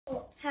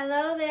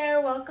Hello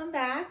there, welcome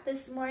back.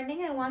 This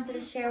morning I wanted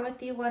to share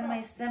with you one of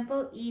my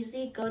simple,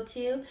 easy,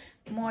 go-to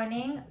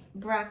morning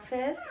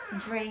breakfast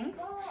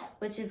drinks,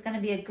 which is going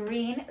to be a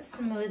green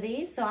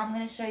smoothie. So I'm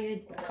going to show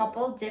you a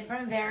couple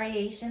different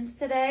variations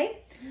today.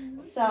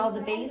 So the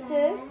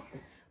basis,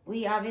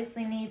 we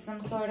obviously need some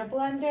sort of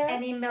blender.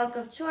 Any milk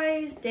of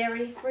choice,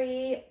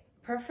 dairy-free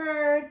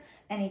preferred,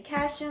 any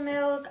cashew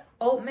milk,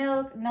 oat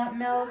milk, nut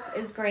milk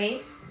is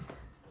great.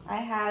 I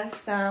have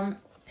some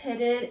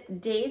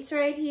pitted dates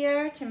right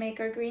here to make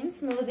our green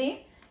smoothie,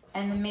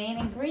 and the main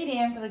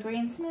ingredient for the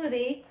green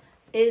smoothie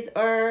is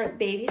our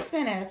baby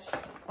spinach,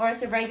 or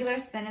it's a regular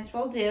spinach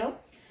will do.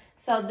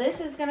 So this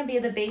is going to be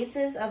the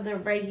basis of the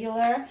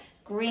regular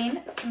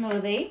green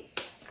smoothie,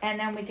 and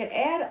then we could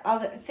add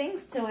other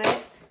things to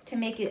it to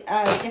make it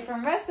a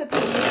different recipe.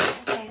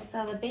 Okay,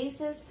 so the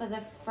basis for the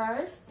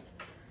first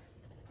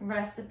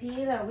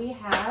recipe that we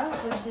have,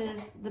 which is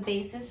the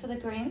basis for the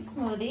green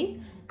smoothie.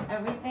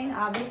 Everything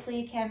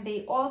obviously can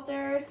be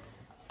altered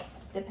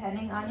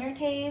depending on your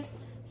taste.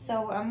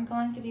 So I'm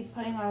going to be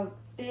putting a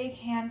big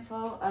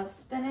handful of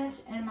spinach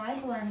in my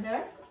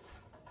blender.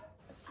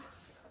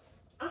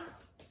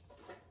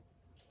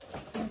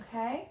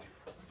 Okay.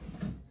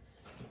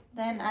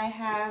 Then I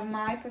have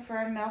my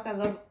preferred milk. I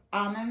love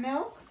almond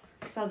milk.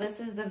 So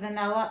this is the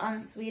vanilla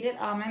unsweetened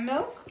almond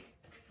milk.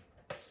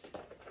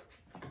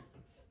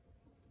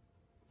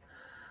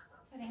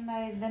 Putting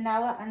my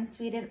vanilla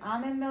unsweetened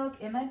almond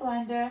milk in my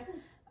blender,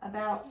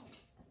 about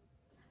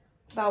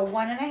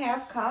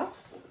 1.5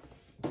 cups.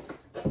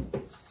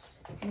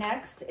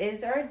 Next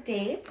is our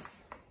dates.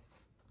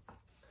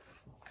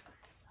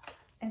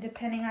 And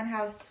depending on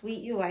how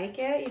sweet you like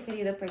it, you could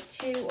either put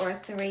 2 or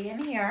 3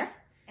 in here.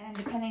 And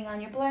depending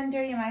on your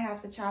blender, you might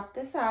have to chop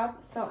this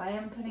up. So I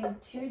am putting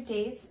 2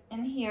 dates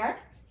in here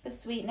for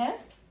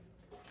sweetness.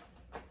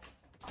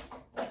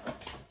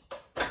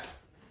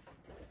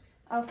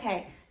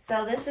 Okay.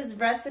 So this is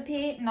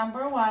recipe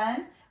number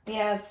 1. We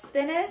have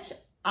spinach,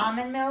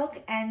 almond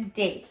milk, and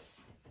dates.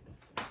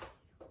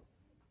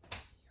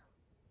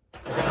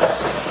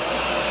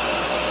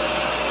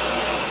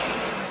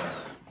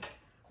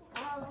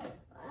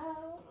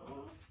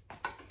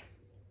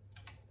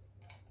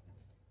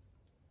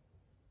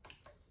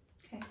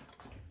 Okay.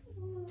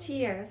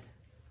 Cheers.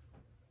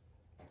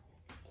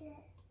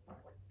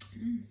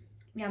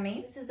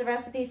 Yummy. This is the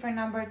recipe for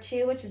number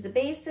 2, which is the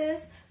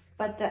basis.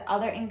 But the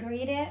other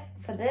ingredient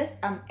for this,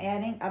 I'm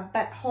adding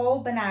a whole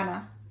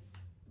banana.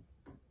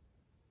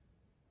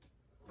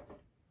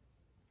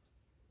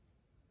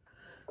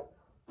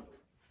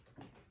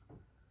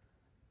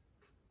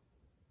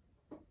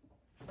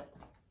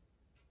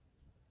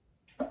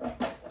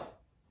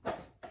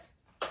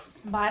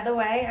 By the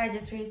way, I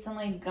just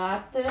recently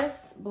got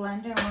this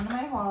blender in one of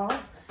my hauls.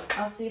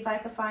 I'll see if I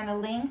can find a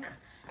link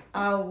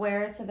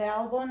where it's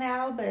available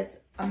now, but it's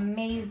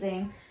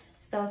amazing.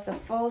 So it's a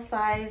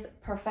full-size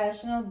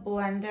professional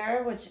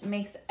blender, which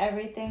makes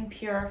everything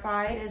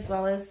purified, as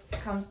well as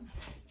comes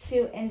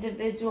 2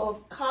 individual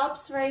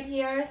cups right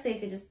here. So you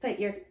could just put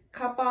your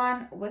cup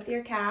on with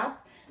your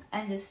cap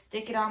and just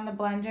stick it on the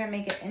blender and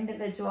make it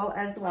individual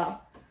as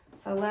well.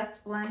 So let's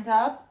blend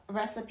up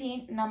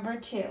recipe number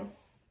 2.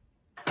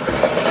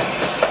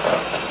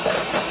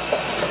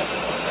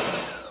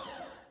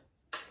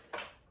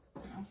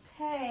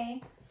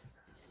 Okay.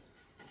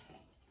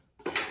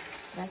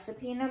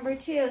 Recipe number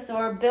 2. So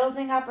we're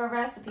building up our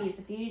recipes.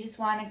 If you just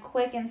want it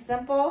quick and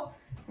simple,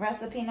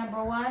 recipe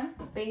number 1,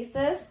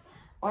 basis.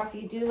 Or if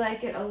you do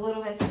like it a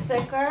little bit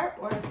thicker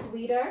or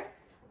sweeter,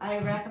 I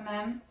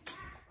recommend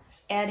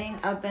adding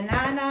a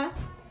banana.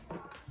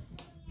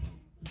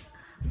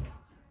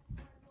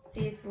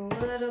 See, it's a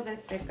little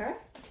bit thicker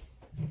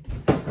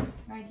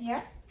right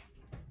here.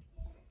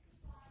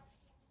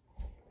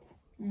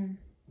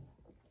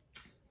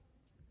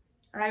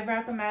 I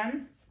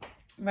recommend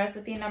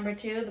recipe number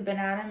 2, the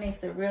banana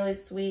makes it really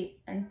sweet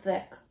and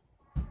thick.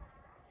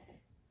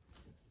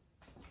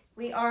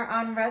 We are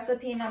on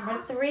recipe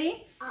number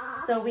 3.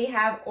 So we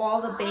have all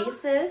the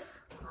bases.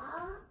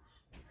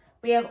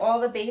 We have all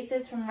the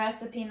bases from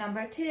recipe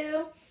number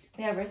 2.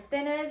 We have our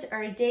spinach,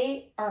 our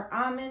date, our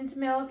almond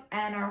milk,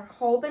 and our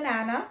whole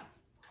banana.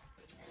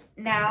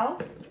 Now,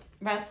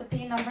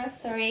 recipe number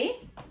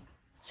 3,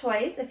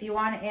 choice. If you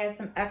want to add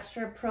some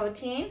extra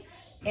protein,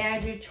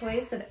 add your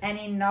choice of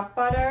any nut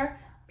butter,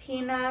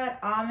 peanut,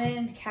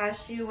 almond,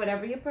 cashew,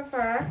 whatever you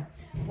prefer.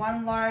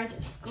 1 large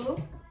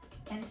scoop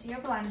into your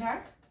blender.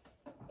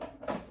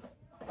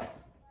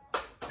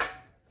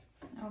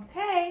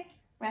 Okay,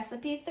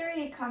 recipe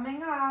 3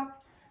 coming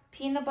up.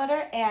 Peanut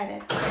butter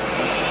added.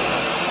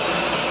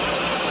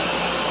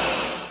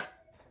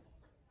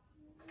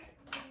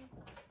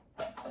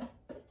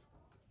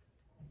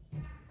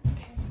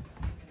 Okay.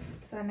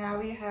 So now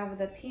we have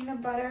the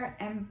peanut butter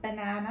and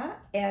banana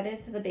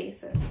added to the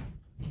bases.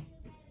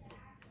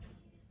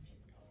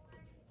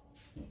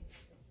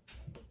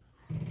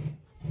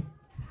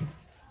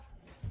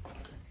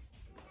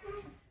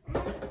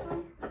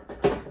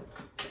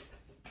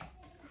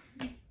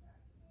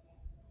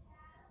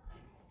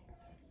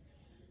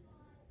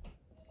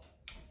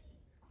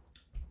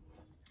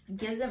 It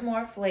gives it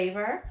more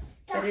flavor,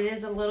 but it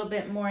is a little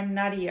bit more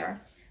nuttier.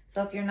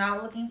 So if you're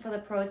not looking for the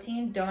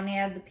protein, don't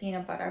add the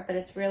peanut butter, but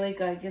it's really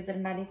good. It gives it a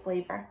nutty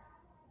flavor.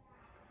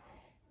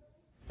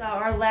 So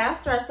our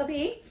last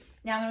recipe,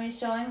 now I'm going to be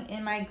showing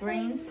in my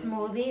green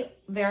smoothie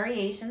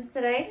variations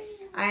today.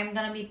 I'm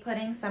going to be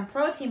putting some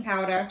protein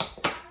powder.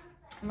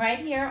 Right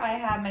here I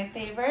have my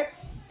favorite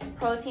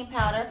protein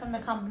powder from the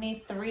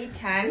company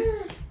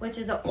 310, which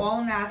is an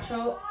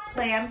all-natural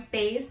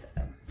plant-based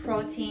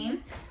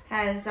protein.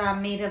 Has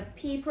made of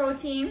pea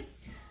protein.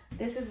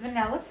 This is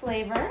vanilla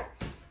flavor.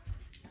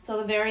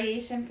 So the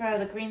variation for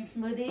the green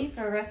smoothie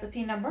for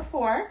recipe number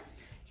 4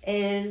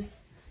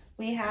 is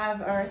we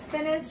have our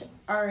spinach,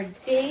 our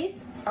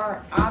dates,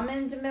 our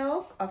almond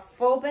milk, a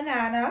full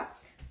banana,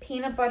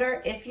 peanut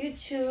butter if you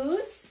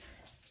choose,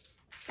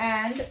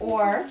 and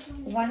or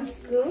 1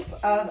 scoop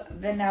of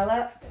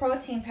vanilla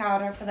protein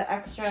powder for the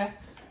extra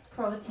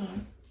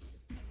protein.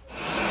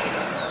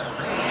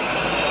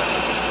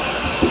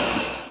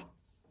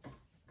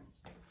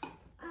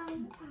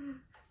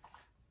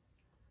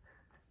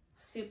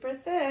 Super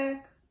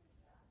thick.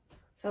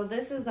 So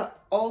this is the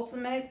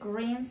ultimate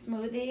green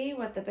smoothie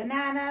with the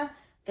banana,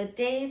 the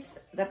dates,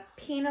 the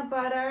peanut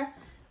butter,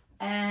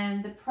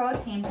 and the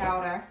protein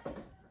powder.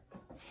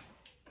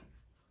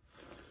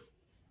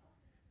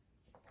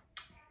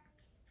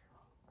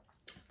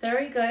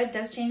 Very good.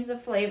 Does change the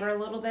flavor a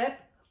little bit.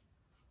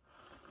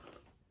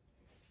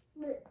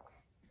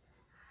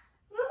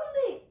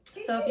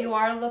 So if you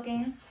are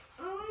looking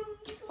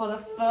for the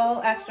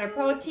full extra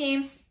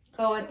protein,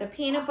 go with the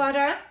peanut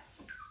butter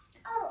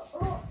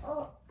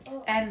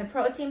and the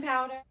protein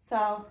powder.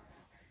 So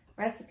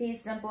recipe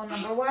simple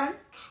number 1,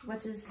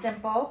 which is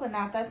simple but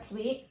not that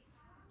sweet.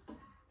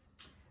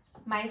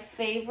 My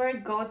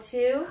favorite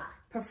go-to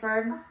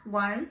preferred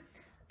one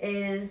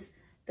is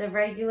the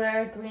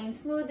regular green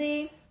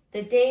smoothie,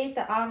 the date,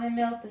 the almond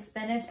milk, the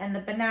spinach, and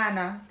the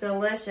banana.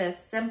 Delicious,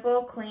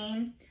 simple,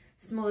 clean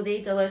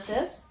smoothie,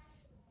 delicious.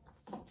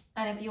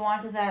 And if you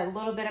wanted that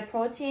little bit of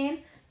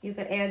protein, you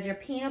could add your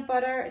peanut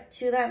butter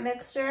to that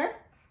mixture,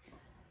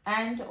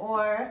 and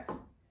or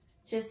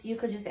you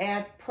could just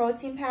add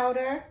protein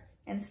powder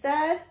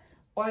instead,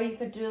 or you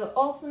could do the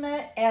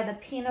ultimate, add the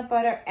peanut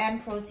butter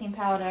and protein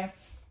powder.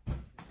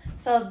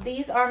 So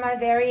these are my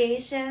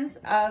variations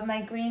of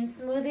my green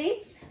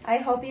smoothie. I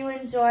hope you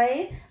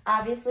enjoyed.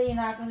 Obviously, you're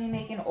not going to be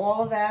making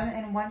all of them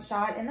in one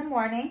shot in the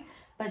morning,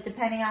 but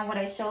depending on what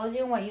I showed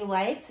you and what you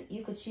liked,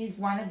 you could choose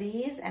one of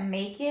these and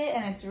make it,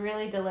 and it's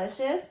really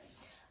delicious.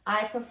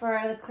 I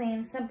prefer the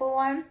clean, simple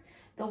one,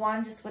 the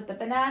one just with the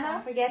banana.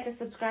 Don't forget to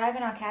subscribe,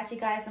 and I'll catch you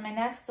guys on my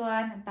next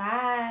one.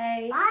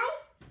 Bye. Bye.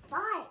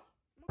 Bye.